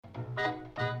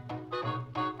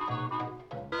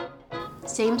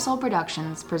Same Soul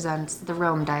Productions presents The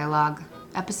Rome Dialogue,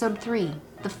 Episode 3,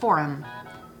 The Forum,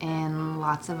 and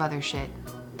lots of other shit.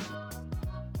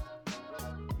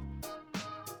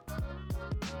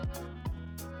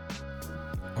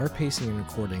 Our pacing and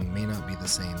recording may not be the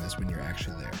same as when you're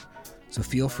actually there, so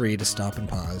feel free to stop and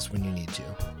pause when you need to.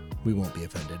 We won't be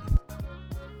offended.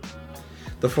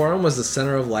 The Forum was the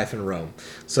center of life in Rome,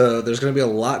 so there's going to be a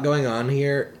lot going on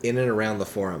here in and around the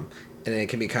Forum, and it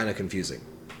can be kind of confusing.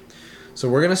 So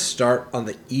we're going to start on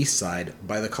the east side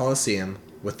by the Colosseum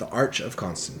with the Arch of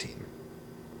Constantine.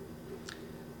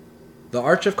 The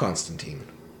Arch of Constantine.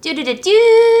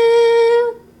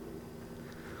 Do-do-do-do!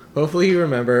 Hopefully you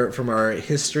remember from our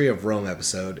History of Rome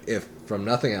episode, if from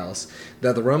nothing else,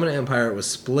 that the Roman Empire was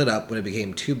split up when it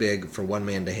became too big for one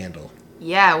man to handle.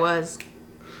 Yeah, it was.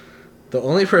 The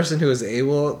only person who was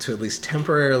able to at least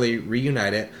temporarily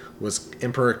reunite it was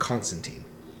Emperor Constantine.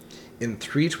 In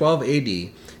 312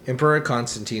 AD, Emperor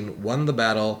Constantine won the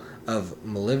Battle of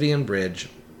Milvian Bridge,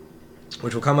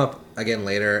 which will come up again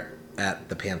later at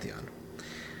the Pantheon.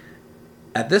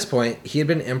 At this point, he had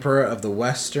been emperor of the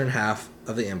western half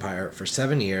of the empire for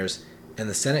 7 years, and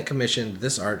the Senate commissioned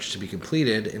this arch to be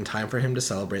completed in time for him to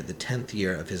celebrate the 10th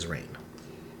year of his reign.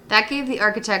 That gave the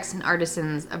architects and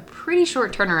artisans a pretty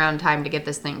short turnaround time to get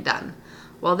this thing done.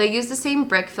 While they used the same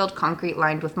brick-filled concrete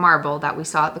lined with marble that we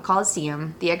saw at the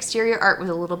Colosseum, the exterior art was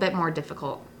a little bit more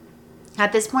difficult.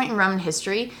 At this point in Roman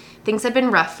history, things had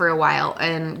been rough for a while,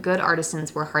 and good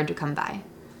artisans were hard to come by.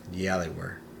 Yeah, they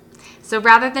were. So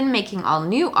rather than making all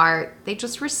new art, they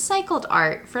just recycled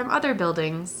art from other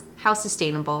buildings. How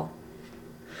sustainable.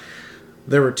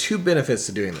 There were two benefits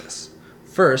to doing this.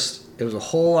 First, it was a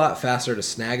whole lot faster to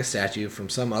snag a statue from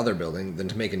some other building than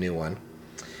to make a new one.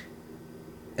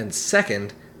 And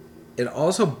second, it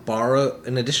also borrowed,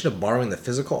 in addition to borrowing the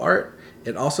physical art,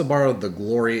 it also borrowed the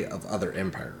glory of other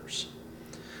empires.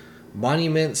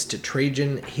 Monuments to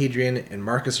Trajan, Hadrian, and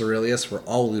Marcus Aurelius were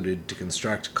all looted to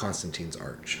construct Constantine's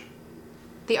arch.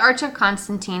 The Arch of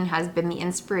Constantine has been the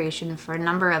inspiration for a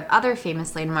number of other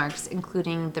famous landmarks,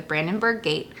 including the Brandenburg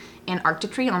Gate and Arc de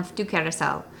Triomphe du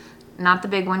Carrousel. Not the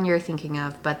big one you're thinking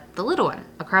of, but the little one,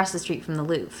 across the street from the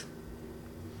Louvre.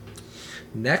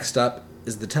 Next up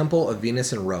is the Temple of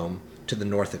Venus in Rome, to the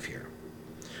north of here.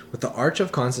 With the Arch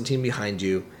of Constantine behind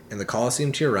you and the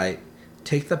Colosseum to your right,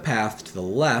 take the path to the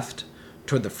left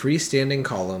toward the freestanding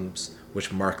columns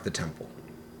which mark the temple.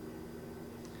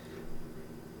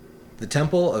 The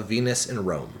Temple of Venus in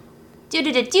Rome.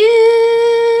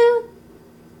 Do-do-do-do!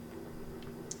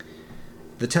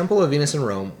 The Temple of Venus in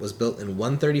Rome was built in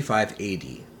 135 AD.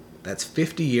 That's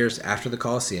 50 years after the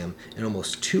Colosseum and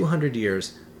almost 200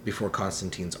 years before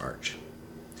Constantine's arch.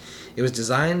 It was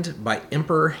designed by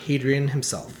Emperor Hadrian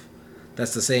himself.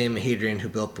 That's the same Hadrian who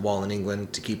built the wall in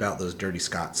England to keep out those dirty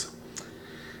Scots.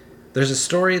 There's a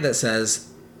story that says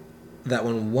that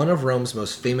when one of Rome's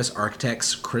most famous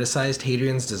architects criticized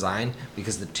Hadrian's design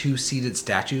because the two seated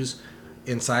statues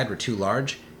inside were too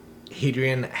large,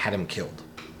 Hadrian had him killed.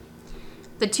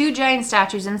 The two giant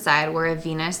statues inside were of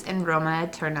Venus and Roma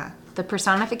Eterna, the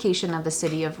personification of the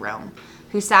city of Rome,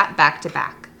 who sat back to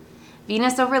back.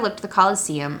 Venus overlooked the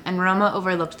Colosseum, and Roma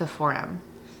overlooked the Forum.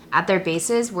 At their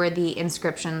bases were the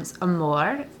inscriptions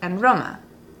Amor and Roma.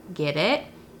 Get it?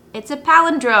 It's a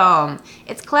palindrome!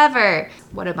 It's clever!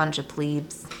 What a bunch of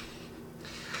plebes.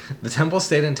 The temple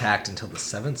stayed intact until the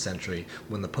 7th century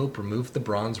when the Pope removed the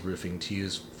bronze roofing to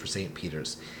use for St.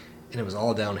 Peter's, and it was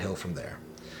all downhill from there.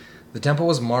 The temple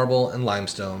was marble and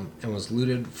limestone and was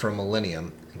looted for a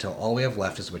millennium until all we have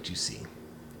left is what you see.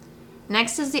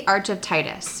 Next is the Arch of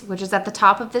Titus, which is at the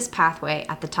top of this pathway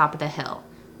at the top of the hill,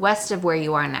 west of where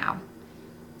you are now.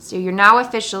 So you're now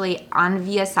officially on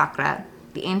Via Sacra,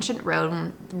 the ancient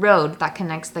road that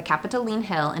connects the Capitoline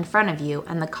Hill in front of you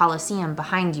and the Colosseum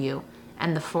behind you,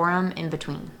 and the Forum in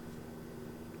between.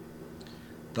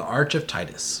 The Arch of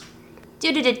Titus.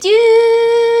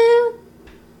 Do-do-do-do!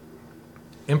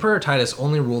 Emperor Titus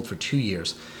only ruled for 2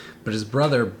 years, but his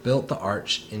brother built the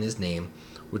arch in his name,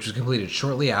 which was completed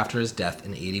shortly after his death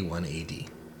in 81 AD.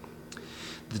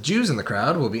 The Jews in the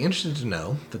crowd will be interested to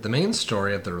know that the main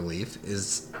story of the relief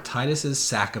is Titus's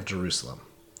sack of Jerusalem.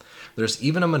 There's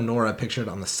even a menorah pictured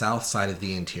on the south side of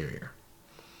the interior.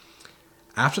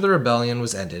 After the rebellion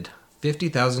was ended,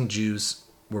 50,000 Jews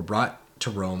were brought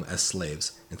to Rome as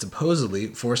slaves and supposedly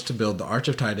forced to build the Arch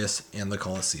of Titus and the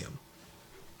Colosseum.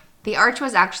 The arch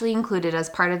was actually included as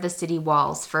part of the city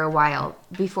walls for a while,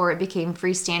 before it became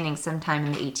freestanding sometime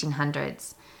in the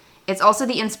 1800s. It's also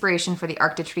the inspiration for the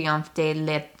Arc de Triomphe de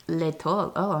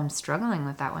l'Étoile. Oh, I'm struggling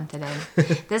with that one today.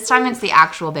 This time it's the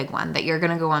actual big one that you're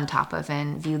going to go on top of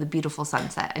and view the beautiful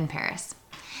sunset in Paris.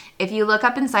 If you look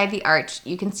up inside the arch,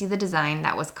 you can see the design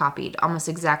that was copied almost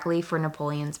exactly for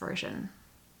Napoleon's version.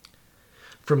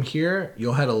 From here,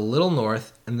 you'll head a little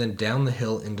north and then down the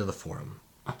hill into the Forum.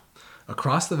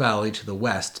 Across the valley to the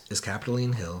west is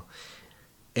Capitoline Hill,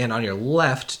 and on your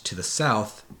left to the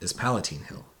south is Palatine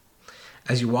Hill.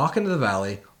 As you walk into the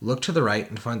valley, look to the right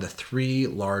and find the 3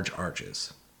 large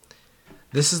arches.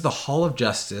 This is the Hall of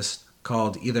Justice,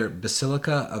 called either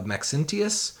Basilica of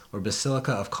Maxentius or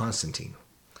Basilica of Constantine.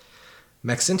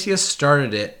 Maxentius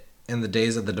started it in the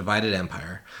days of the divided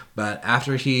empire, but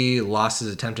after he lost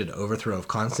his attempted overthrow of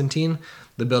Constantine,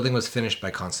 the building was finished by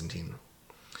Constantine.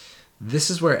 This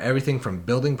is where everything from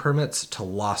building permits to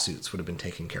lawsuits would have been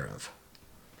taken care of.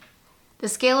 The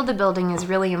scale of the building is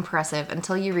really impressive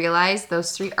until you realize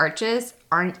those 3 arches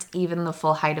aren't even the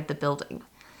full height of the building.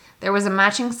 There was a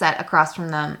matching set across from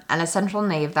them and a central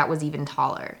nave that was even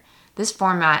taller. This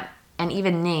format and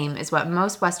even name is what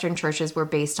most Western churches were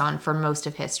based on for most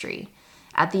of history.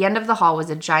 At the end of the hall was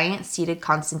a giant seated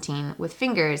Constantine with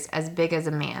fingers as big as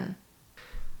a man.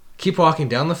 Keep walking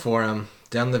down the Forum,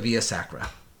 down the Via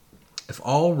Sacra. If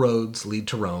all roads lead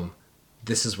to Rome,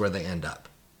 this is where they end up.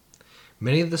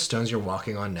 Many of the stones you're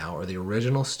walking on now are the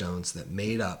original stones that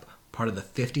made up part of the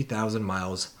 50,000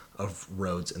 miles of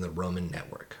roads in the Roman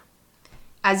network.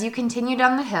 As you continue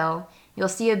down the hill, you'll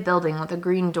see a building with a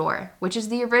green door, which is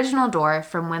the original door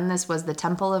from when this was the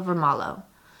Temple of Romulus.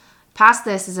 Past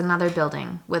this is another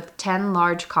building with 10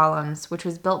 large columns, which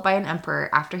was built by an emperor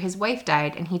after his wife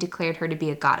died and he declared her to be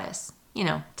a goddess. You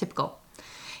know, typical.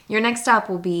 Your next stop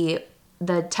will be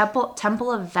the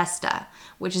Temple of Vesta,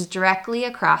 which is directly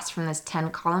across from this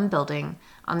 10-column building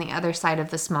on the other side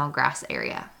of the small grass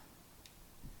area.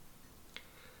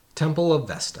 Temple of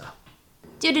Vesta.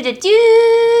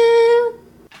 Do-do-do-do!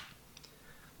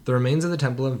 The remains of the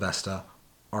Temple of Vesta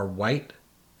are white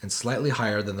and slightly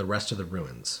higher than the rest of the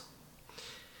ruins.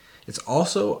 It's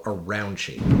also a round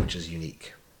shape, which is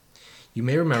unique. You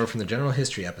may remember from the general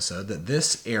history episode that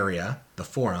this area, the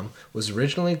Forum, was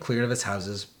originally cleared of its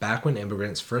houses back when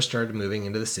immigrants first started moving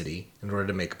into the city in order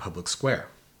to make a public square.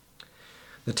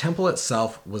 The temple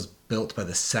itself was built by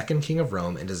the second king of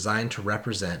Rome and designed to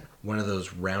represent one of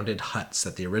those rounded huts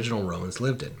that the original Romans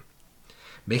lived in,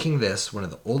 making this one of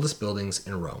the oldest buildings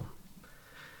in Rome.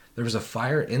 There was a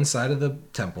fire inside of the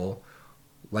temple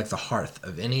like the hearth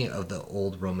of any of the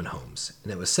old Roman homes,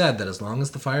 and it was said that as long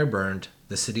as the fire burned,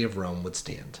 the city of Rome would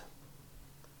stand.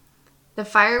 The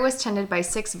fire was tended by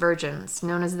 6 virgins,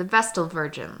 known as the Vestal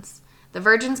Virgins. The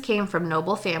virgins came from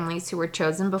noble families who were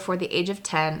chosen before the age of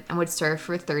 10 and would serve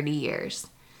for 30 years.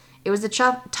 It was a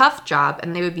tough job,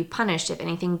 and they would be punished if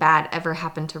anything bad ever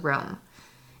happened to Rome.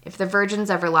 If the virgins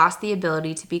ever lost the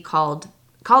ability to be called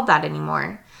that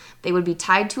anymore, they would be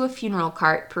tied to a funeral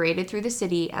cart, paraded through the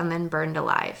city, and then burned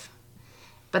alive.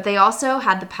 But they also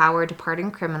had the power to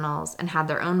pardon criminals and had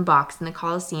their own box in the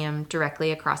Colosseum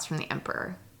directly across from the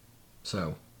emperor.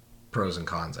 So, pros and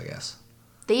cons, I guess.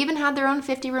 They even had their own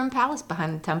 50-room palace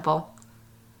behind the temple.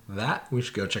 That we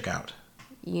should go check out.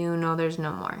 You know there's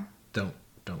no more. Don't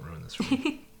ruin this for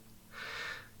me.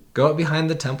 Go up behind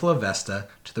the Temple of Vesta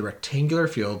to the rectangular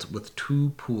field with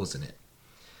 2 pools in it.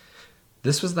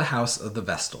 This was the house of the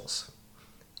Vestals.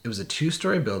 It was a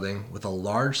 2-story building with a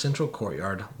large central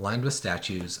courtyard lined with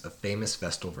statues of famous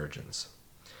Vestal virgins.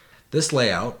 This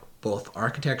layout, both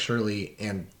architecturally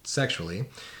and sexually,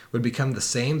 would become the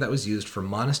same that was used for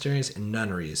monasteries and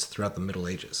nunneries throughout the Middle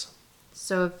Ages.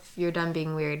 So if you're done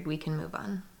being weird, we can move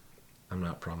on. I'm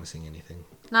not promising anything.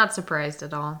 Not surprised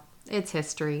at all. It's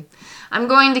history. I'm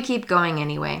going to keep going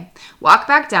anyway. Walk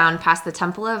back down past the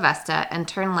Temple of Vesta and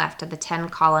turn left at the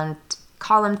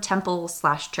 10-column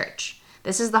temple/church.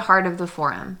 This is the heart of the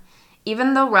Forum.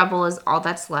 Even though rubble is all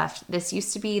that's left, this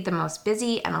used to be the most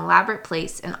busy and elaborate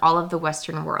place in all of the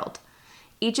Western world.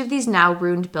 Each of these now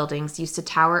ruined buildings used to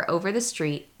tower over the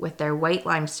street with their white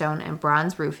limestone and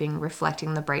bronze roofing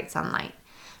reflecting the bright sunlight.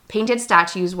 Painted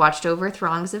statues watched over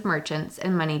throngs of merchants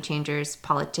and money changers,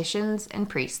 politicians, and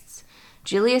priests.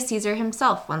 Julius Caesar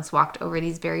himself once walked over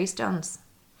these very stones.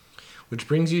 Which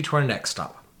brings you to our next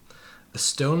stop. A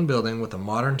stone building with a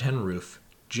modern tin roof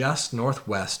just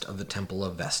northwest of the Temple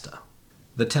of Vesta.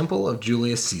 The Temple of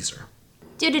Julius Caesar.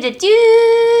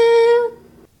 Do-do-do-do!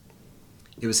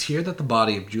 It was here that the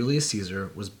body of Julius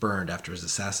Caesar was burned after his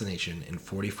assassination in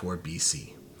 44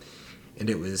 BC. And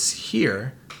it was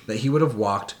here that he would have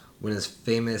walked when his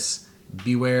famous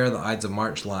 "Beware the Ides of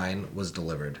March" line was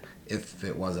delivered, if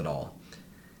it was at all.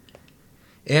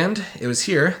 And it was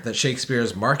here that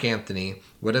Shakespeare's Mark Antony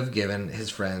would have given his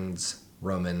friends,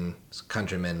 Roman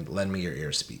countrymen, "Lend me your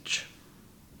ear" speech.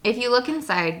 If you look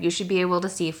inside, you should be able to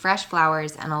see fresh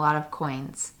flowers and a lot of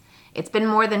coins. It's been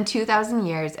more than 2,000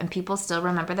 years, and people still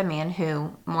remember the man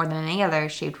who, more than any other,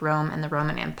 shaped Rome and the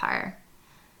Roman Empire.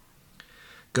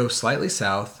 Go slightly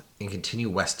south and continue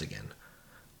west again,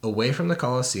 away from the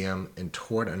Colosseum and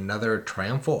toward another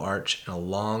triumphal arch and a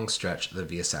long stretch of the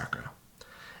Via Sacra.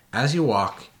 As you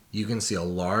walk, you can see a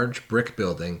large brick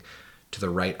building to the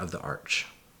right of the arch.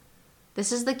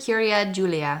 This is the Curia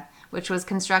Julia, which was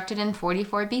constructed in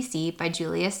 44 BC by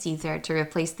Julius Caesar to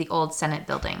replace the old Senate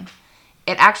building.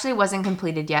 It actually wasn't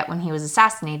completed yet when he was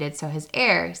assassinated, so his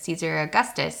heir, Caesar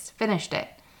Augustus, finished it.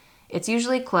 It's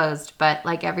usually closed, but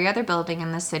like every other building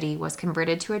in the city, was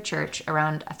converted to a church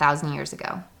around 1,000 years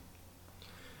ago.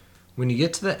 When you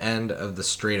get to the end of the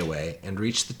straightaway and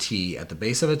reach the T at the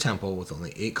base of a temple with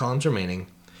only 8 columns remaining,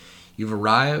 you've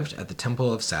arrived at the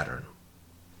Temple of Saturn.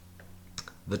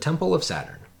 The Temple of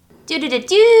Saturn.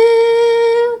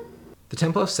 Do-do-do-do! The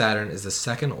Temple of Saturn is the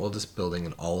second oldest building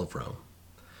in all of Rome.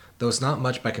 Though it's not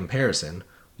much by comparison,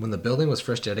 when the building was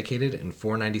first dedicated in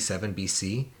 497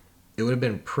 BC, it would have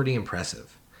been pretty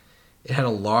impressive. It had a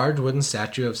large wooden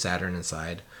statue of Saturn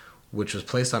inside, which was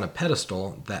placed on a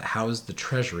pedestal that housed the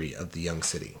treasury of the young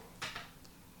city.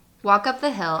 Walk up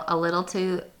the hill a little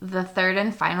to the third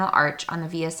and final arch on the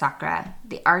Via Sacra,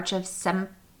 the Arch of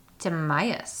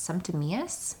Septimius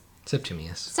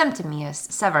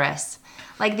Severus.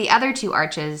 Like the other two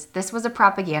arches, this was a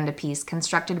propaganda piece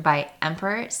constructed by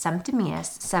Emperor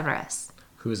Septimius Severus,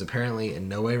 who is apparently in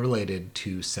no way related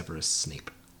to Severus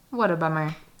Snape. What a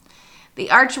bummer.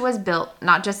 The arch was built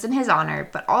not just in his honor,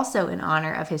 but also in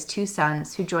honor of his 2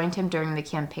 sons who joined him during the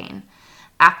campaign.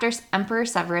 After Emperor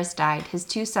Severus died, his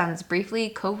 2 sons briefly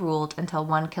co-ruled until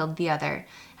one killed the other,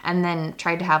 and then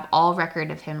tried to have all record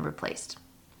of him replaced.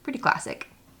 Pretty classic.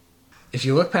 If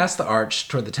you look past the arch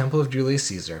toward the Temple of Julius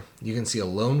Caesar, you can see a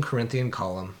lone Corinthian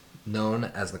column known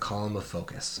as the Column of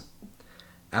Focus.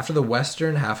 After the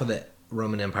western half of the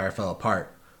Roman Empire fell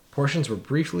apart, portions were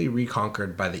briefly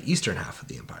reconquered by the eastern half of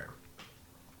the empire.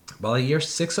 By the year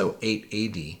 608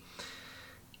 AD,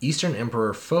 Eastern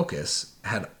Emperor Phocas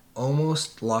had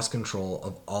almost lost control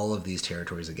of all of these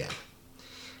territories again.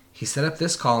 He set up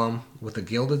this column with a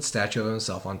gilded statue of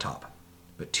himself on top.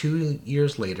 But 2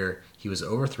 years later, he was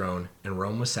overthrown and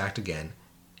Rome was sacked again,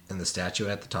 and the statue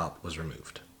at the top was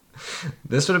removed.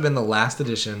 This would have been the last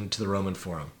addition to the Roman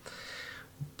Forum.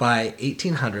 By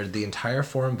 1800, the entire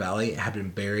Forum Valley had been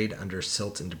buried under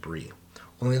silt and debris.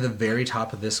 Only the very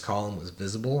top of this column was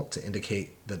visible to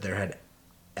indicate that there had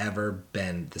ever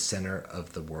been the center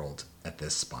of the world at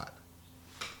this spot.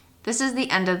 This is the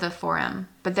end of the Forum,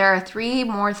 but there are 3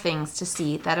 more things to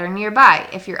see that are nearby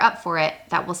if you're up for it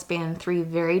that will span 3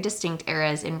 very distinct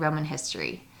eras in Roman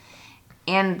history.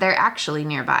 And they're actually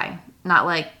nearby, not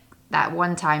like that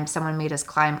one time someone made us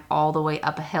climb all the way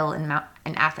up a hill in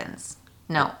Athens.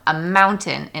 No, a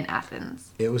mountain in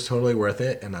Athens. It was totally worth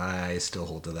it, and I still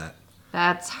hold to that.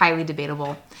 That's highly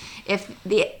debatable. If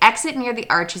the exit near the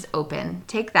arch is open,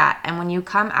 take that, and when you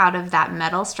come out of that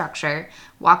metal structure,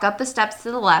 walk up the steps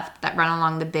to the left that run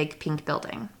along the big pink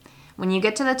building. When you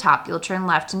get to the top, you'll turn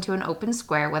left into an open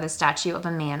square with a statue of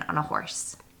a man on a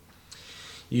horse.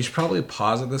 You should probably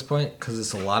pause at this point because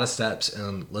it's a lot of steps,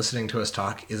 and listening to us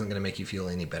talk isn't going to make you feel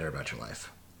any better about your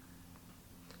life.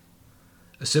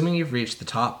 Assuming you've reached the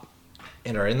top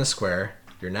and are in the square,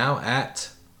 you're now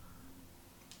at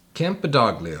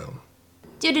Campidoglio.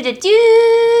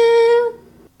 Do-do-do-do!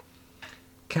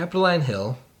 Capitoline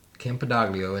Hill,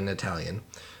 Campidoglio in Italian,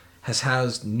 has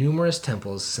housed numerous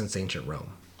temples since ancient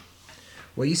Rome.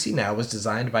 What you see now was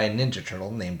designed by a ninja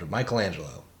turtle named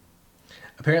Michelangelo.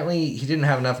 Apparently, he didn't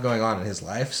have enough going on in his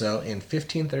life, so in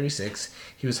 1536,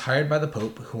 he was hired by the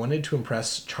Pope, who wanted to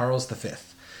impress Charles V,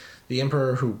 the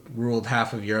emperor who ruled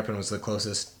half of Europe and was the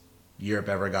closest Europe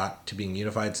ever got to being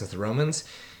unified since the Romans,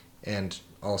 and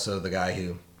also the guy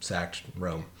who sacked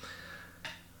Rome.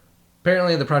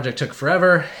 Apparently, the project took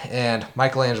forever, and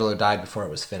Michelangelo died before it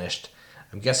was finished.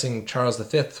 I'm guessing Charles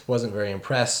V wasn't very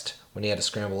impressed when he had to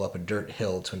scramble up a dirt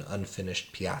hill to an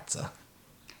unfinished piazza.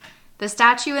 The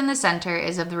statue in the center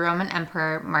is of the Roman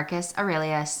Emperor Marcus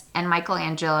Aurelius, and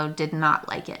Michelangelo did not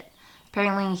like it.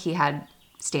 Apparently, he had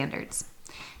standards.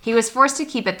 He was forced to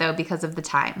keep it, though, because at the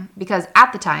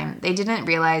time, they didn't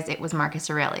realize it was Marcus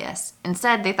Aurelius.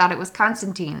 Instead, they thought it was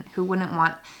Constantine, who wouldn't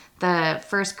want the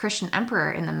first Christian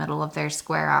emperor in the middle of their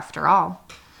square after all.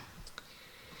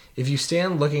 If you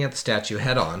stand looking at the statue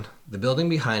head-on, the building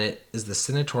behind it is the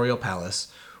senatorial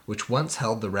palace, which once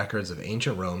held the records of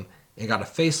ancient Rome and got a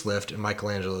facelift in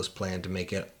Michelangelo's plan to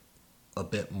make it a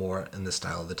bit more in the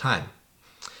style of the time.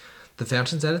 The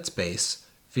fountains at its base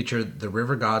feature the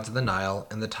river gods of the Nile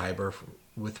and the Tiber,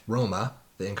 with Roma,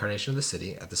 the incarnation of the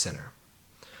city, at the center.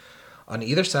 On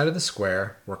either side of the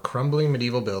square were crumbling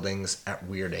medieval buildings at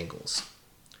weird angles.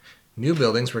 New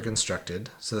buildings were constructed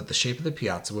so that the shape of the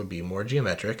piazza would be more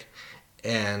geometric,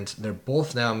 and they're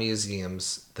both now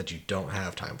museums that you don't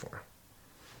have time for.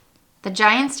 The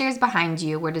giant stairs behind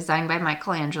you were designed by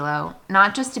Michelangelo,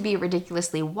 not just to be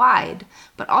ridiculously wide,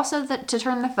 but also to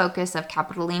turn the focus of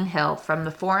Capitoline Hill from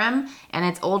the Forum and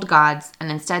its old gods and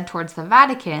instead towards the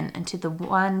Vatican and to the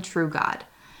one true God.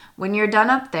 When you're done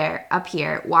up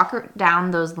here, walk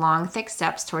down those long, thick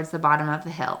steps towards the bottom of the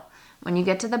hill. When you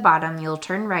get to the bottom, you'll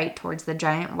turn right towards the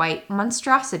giant white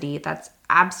monstrosity that's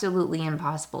absolutely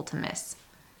impossible to miss.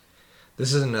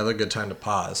 This is another good time to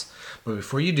pause, but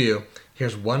before you do,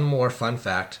 here's one more fun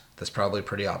fact that's probably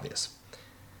pretty obvious.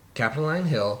 Capitoline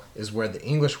Hill is where the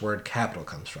English word capital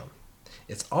comes from.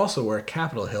 It's also where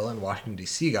Capitol Hill in Washington,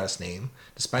 D.C. got its name,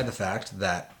 despite the fact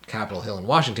that Capitol Hill in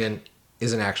Washington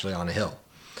isn't actually on a hill.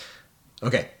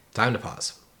 Okay, time to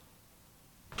pause.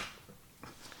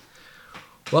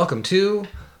 Welcome to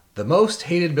the most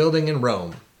hated building in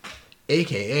Rome,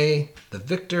 aka the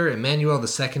Victor Emmanuel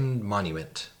II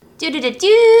Monument.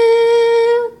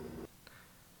 Do-do-do-do!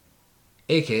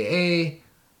 AKA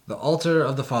the Altar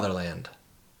of the Fatherland.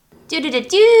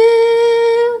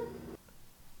 Do-do-do-do!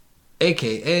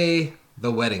 AKA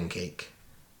the Wedding Cake.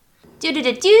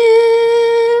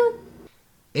 Do-do-do-do!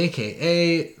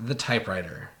 AKA the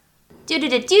Typewriter.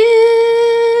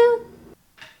 Do-do-do-do!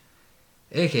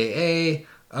 AKA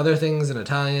other things in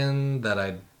Italian that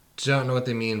I don't know what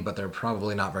they mean, but they're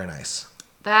probably not very nice.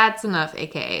 That's enough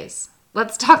AKAs.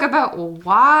 Let's talk about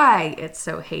why it's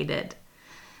so hated.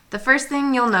 The first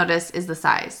thing you'll notice is the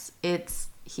size. It's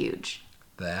huge.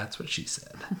 That's what she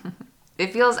said.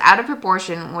 It feels out of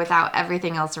proportion without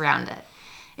everything else around it.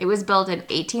 It was built in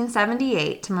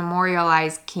 1878 to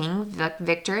memorialize King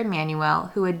Victor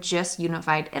Emmanuel, who had just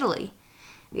unified Italy.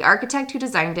 The architect who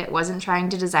designed it wasn't trying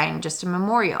to design just a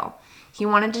memorial. He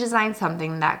wanted to design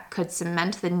something that could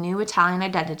cement the new Italian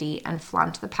identity and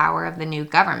flaunt the power of the new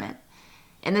government.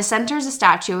 In the center is a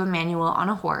statue of Emmanuel on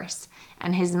a horse,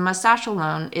 and his mustache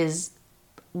alone is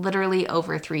literally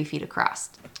over 3 feet across.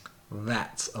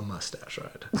 That's a mustache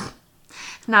ride.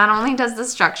 Not only does the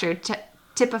structure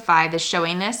typify the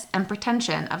showiness and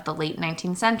pretension of the late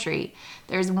 19th century,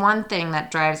 there's one thing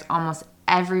that drives almost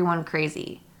everyone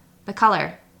crazy. The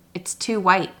color. It's too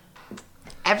white.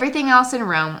 Everything else in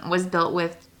Rome was built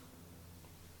with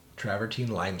Travertine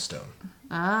limestone.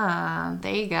 Ah,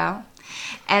 there you go.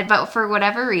 But for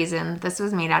whatever reason, this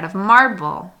was made out of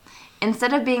marble.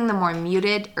 Instead of being the more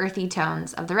muted, earthy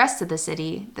tones of the rest of the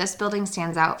city, this building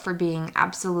stands out for being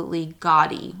absolutely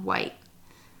gaudy white.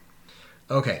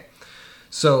 Okay,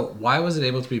 so why was it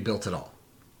able to be built at all?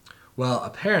 Well,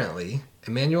 apparently,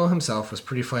 Emmanuel himself was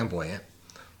pretty flamboyant,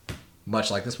 much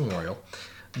like this memorial,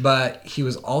 but he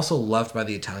was also loved by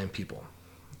the Italian people.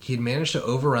 He had managed to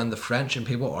overrun the French and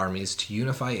Papal armies to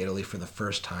unify Italy for the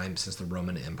first time since the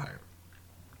Roman Empire.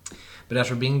 But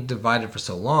after being divided for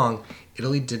so long,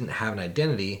 Italy didn't have an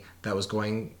identity that was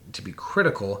going to be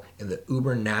critical in the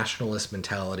uber-nationalist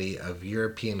mentality of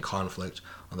European conflict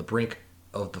on the brink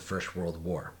of the First World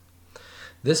War.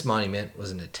 This monument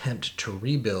was an attempt to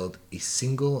rebuild a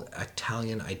single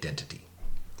Italian identity.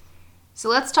 So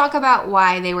let's talk about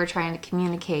why they were trying to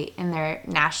communicate in their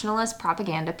nationalist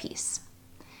propaganda piece.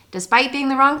 Despite being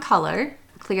the wrong color,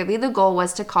 clearly the goal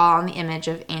was to call on the image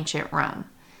of ancient Rome.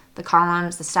 The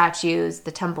columns, the statues,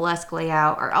 the temple-esque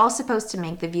layout are all supposed to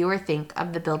make the viewer think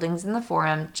of the buildings in the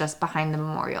Forum just behind the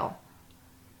memorial.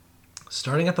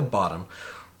 Starting at the bottom,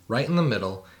 right in the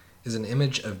middle, is an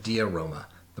image of Dea Roma,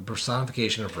 the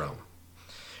personification of Rome.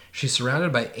 She's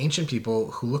surrounded by ancient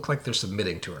people who look like they're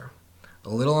submitting to her. A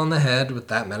little on the head with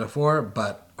that metaphor,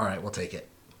 but alright, we'll take it.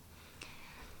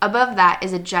 Above that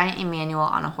is a giant Emmanuel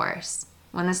on a horse.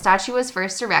 When the statue was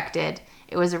first erected,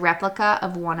 it was a replica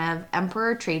of one of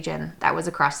Emperor Trajan that was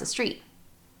across the street.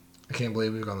 I can't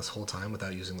believe we've gone this whole time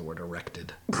without using the word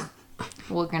erected.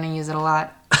 We're going to use it a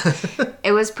lot.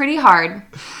 It was pretty hard,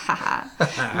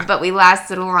 but we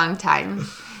lasted a long time.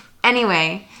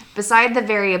 Anyway, beside the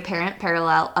very apparent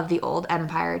parallel of the old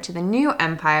empire to the new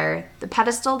empire, the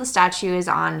pedestal the statue is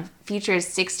on features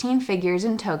 16 figures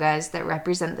in togas that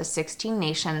represent the 16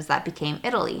 nations that became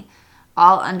Italy,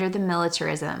 all under the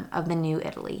militarism of the new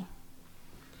Italy.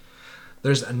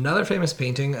 There's another famous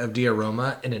painting of Dea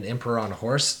Roma and an emperor on a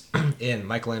horse in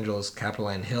Michelangelo's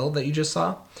Capitoline Hill that you just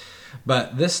saw.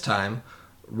 But this time,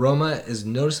 Roma is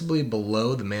noticeably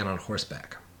below the man on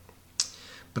horseback.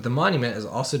 But the monument is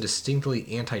also distinctly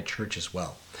anti-church as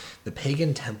well. The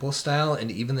pagan temple style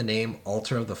and even the name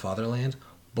Altar of the Fatherland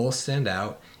both stand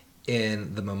out,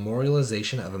 in the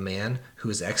memorialization of a man who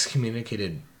was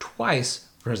excommunicated twice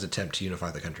for his attempt to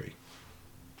unify the country.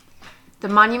 The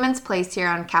monuments placed here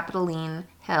on Capitoline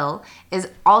Hill is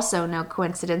also no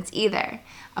coincidence either.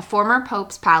 A former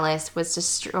pope's palace was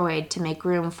destroyed to make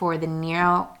room for the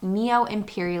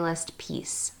neo-imperialist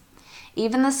peace.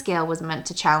 Even the scale was meant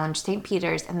to challenge St.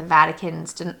 Peter's and the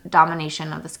Vatican's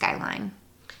domination of the skyline.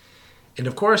 And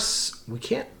of course, we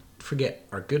can't forget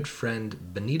our good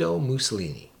friend Benito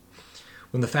Mussolini.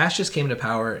 When the fascists came to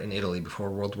power in Italy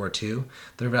before World War II,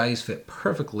 their values fit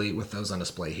perfectly with those on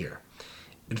display here.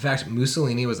 In fact,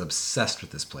 Mussolini was obsessed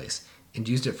with this place and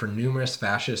used it for numerous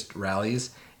fascist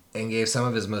rallies and gave some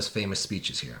of his most famous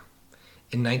speeches here.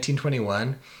 In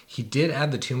 1921, he did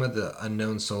add the tomb of the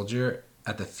unknown soldier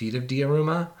at the feet of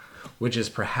Diaruma, which is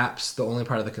perhaps the only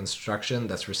part of the construction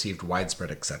that's received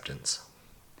widespread acceptance.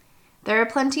 There are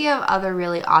plenty of other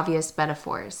really obvious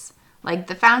metaphors, like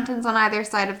the fountains on either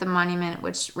side of the monument,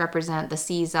 which represent the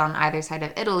seas on either side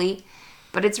of Italy,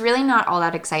 but it's really not all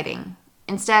that exciting.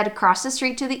 Instead, cross the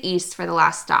street to the east for the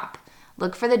last stop.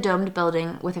 Look for the domed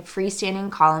building with a freestanding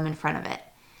column in front of it.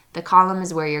 The column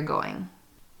is where you're going.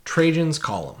 Trajan's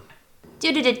Column.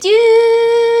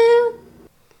 Do-do-do-do!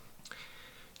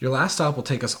 Your last stop will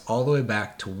take us all the way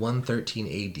back to 113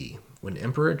 AD, when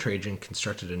Emperor Trajan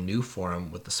constructed a new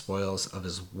forum with the spoils of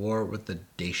his war with the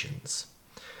Dacians.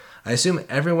 I assume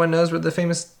everyone knows where the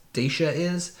famous Dacia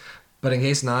is, but in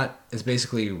case not, it's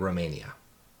basically Romania.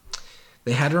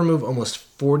 They had to remove almost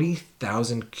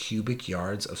 40,000 cubic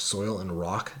yards of soil and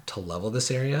rock to level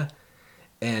this area,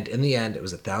 and in the end, it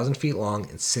was 1,000 feet long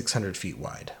and 600 feet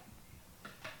wide.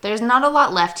 There's not a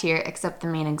lot left here except the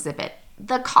main exhibit,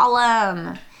 the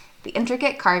column. The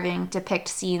intricate carving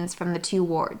depicts scenes from the two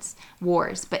wars,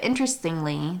 but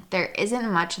interestingly, there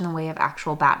isn't much in the way of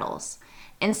actual battles.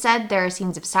 Instead, there are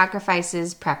scenes of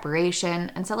sacrifices,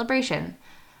 preparation, and celebration.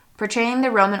 Portraying the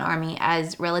Roman army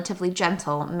as relatively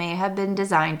gentle may have been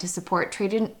designed to support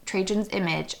Trajan's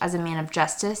image as a man of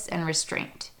justice and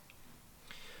restraint.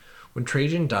 When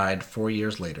Trajan died 4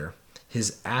 years later,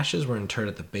 his ashes were interred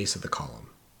at the base of the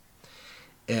column.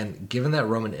 And given that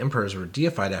Roman emperors were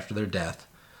deified after their death,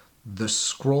 the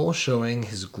scroll showing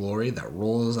his glory that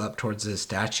rolls up towards his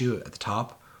statue at the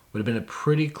top would have been a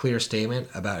pretty clear statement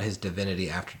about his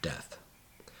divinity after death.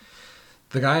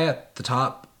 The guy at the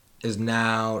top is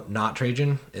now not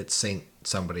Trajan, it's Saint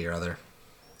somebody or other.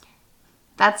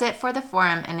 That's it for the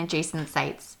forum and adjacent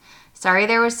sites. Sorry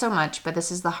there was so much, but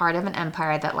this is the heart of an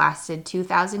empire that lasted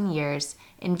 2,000 years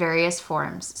in various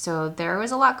forms, so there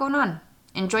was a lot going on.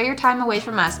 Enjoy your time away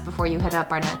from us before you hit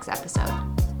up our next episode.